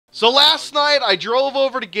So last night, I drove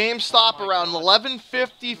over to GameStop around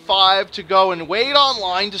 11:55 to go and wait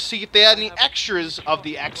online to see if they had any extras of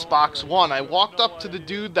the Xbox One. I walked up to the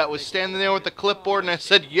dude that was standing there with the clipboard and I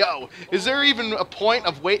said, "Yo, is there even a point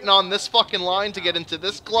of waiting on this fucking line to get into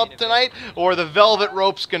this club tonight? Or the velvet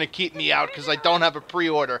rope's gonna keep me out because I don't have a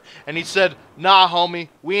pre-order?" And he said, "Nah, homie,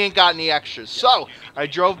 we ain't got any extras." So, I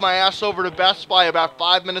drove my ass over to Best Buy about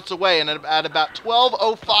 5 minutes away, and at about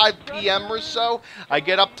 12:05 p.m. or so, I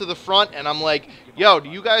get up to the front and I'm like, "Yo, do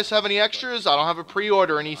you guys have any extras? I don't have a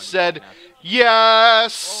pre-order." And he said,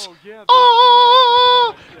 "Yes."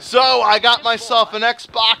 Oh! So I got myself an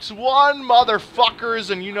Xbox One, motherfuckers,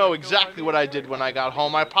 and you know exactly what I did when I got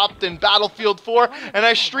home. I popped in Battlefield 4 and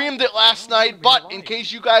I streamed it last night, but in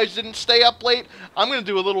case you guys didn't stay up late, I'm going to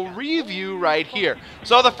do a little review right here.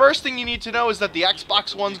 So the first thing you need to know is that the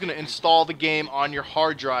Xbox One's going to install the game on your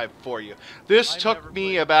hard drive for you. This took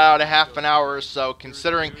me about a half an hour or so,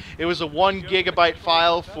 considering it was a 1 gigabyte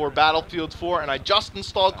file for Battlefield 4, and I just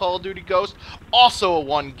installed Call of Duty Ghost, also a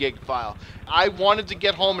 1 gig file. I wanted to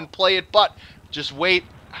get home and play it, but just wait.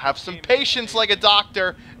 Have some patience like a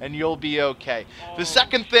doctor, and you'll be okay. The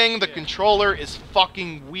second thing, the controller is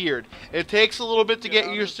fucking weird. It takes a little bit to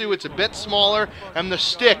get used to. It's a bit smaller, and the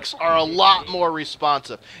sticks are a lot more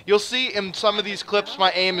responsive. You'll see in some of these clips my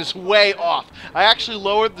aim is way off. I actually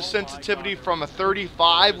lowered the sensitivity from a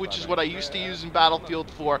 35, which is what I used to use in Battlefield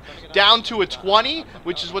 4, down to a 20,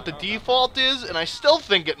 which is what the default is, and I still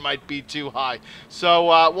think it might be too high. So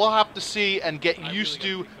we'll have to see and get used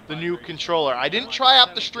to the new controller. I didn't try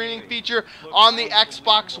out the streaming feature on the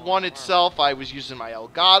Xbox One itself. I was using my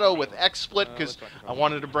Elgato with XSplit because I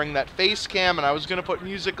wanted to bring that face cam, and I was going to put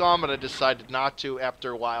music on, but I decided not to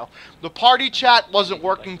after a while. The party chat wasn't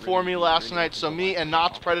working for me last night, so me and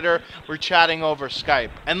Knott's Predator were chatting over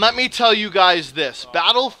Skype. And let me tell you guys this,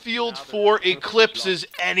 Battlefield 4 eclipses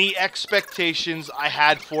any expectations I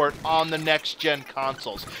had for it on the next-gen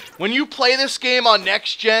consoles. When you play this game on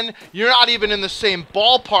next-gen, you're not even in the same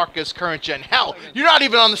ballpark as current gen. Hell, you're not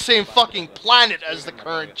even on the same fucking planet as the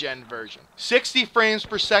current gen version. 60 frames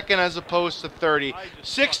per second as opposed to 30.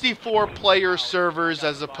 64 player servers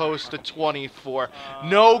as opposed to 24.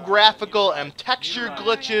 No graphical and texture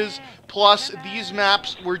glitches. Plus, these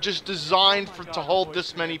maps were just designed to hold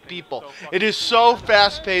this many people. It is so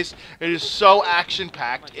fast-paced. It is so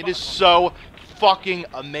action-packed. It is so fucking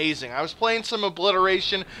amazing. I was playing some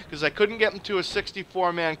Obliteration because I couldn't get into a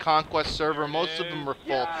 64-man Conquest server. Most of them were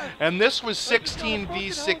full. And this was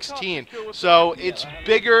 16v16. So it's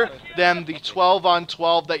bigger than the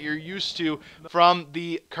 12-on-12 that you're used to from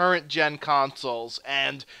the current gen consoles.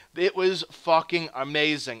 And it was fucking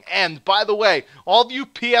amazing. And by the way, all of you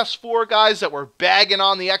PS4 guys that were bagging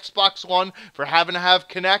on the Xbox One for having to have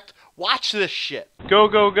Kinect, watch this shit. Go,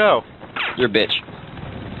 go, go. You're a bitch.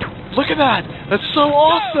 Look at that! That's so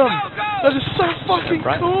awesome! That is so fucking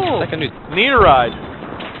cool! Like a new... Need a ride.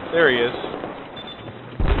 There he is.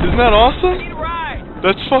 Isn't that awesome?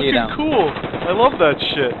 That's fucking cool. I love that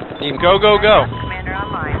shit. Go, go, go. Commander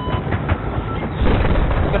online.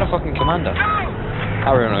 You're gonna fucking commander.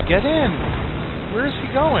 How are we gonna Get in! Where is he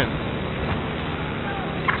going?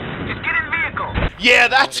 Yeah,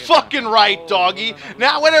 that's fucking right, doggy.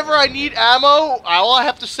 Now, whenever I need ammo, all I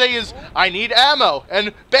have to say is, "I need ammo,"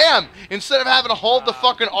 and bam! Instead of having to hold the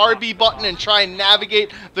fucking RB button and try and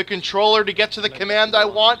navigate the controller to get to the command I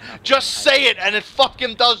want, just say it and it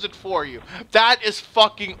fucking does it for you. That is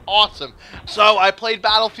fucking awesome. So, I played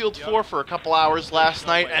Battlefield 4 for a couple hours last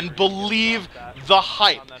night, and believe the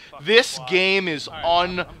hype. This game is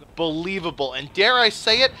unbelievable, and dare I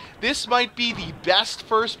say it, this might be the best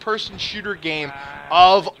first-person shooter game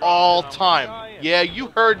of all time. Yeah, you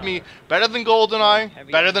heard me. Better than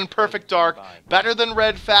GoldenEye, better than Perfect Dark, better than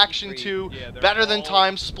Red Faction 2, better than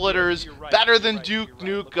Time Splitters, better than Duke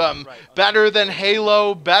Nukem, better than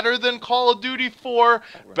Halo, better than Call of Duty 4,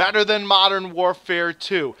 better than Modern Warfare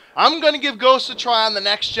 2. I'm going to give Ghost a try on the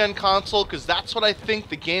next-gen console because that's what I think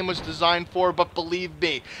the game was designed for, but believe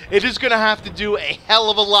me, it is going to have to do a hell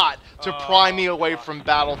of a lot to pry me away from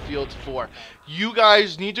Battlefield 4. You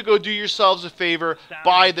guys need to go do yourselves a favor,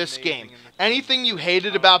 buy this game. Anything you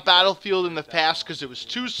hated about Battlefield in the past because it was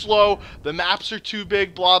too slow, the maps are too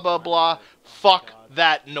big, blah, blah, blah, fuck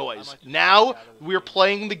that noise. Now, we're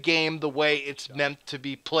playing the game the way it's meant to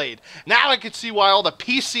be played. Now I can see why all the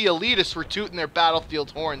PC elitists were tooting their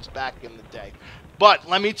Battlefield horns back in the day. But,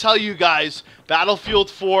 let me tell you guys, Battlefield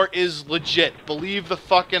 4 is legit. Believe the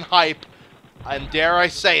fucking hype. And dare I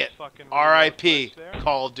say it, R.I.P.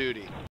 Call of Duty.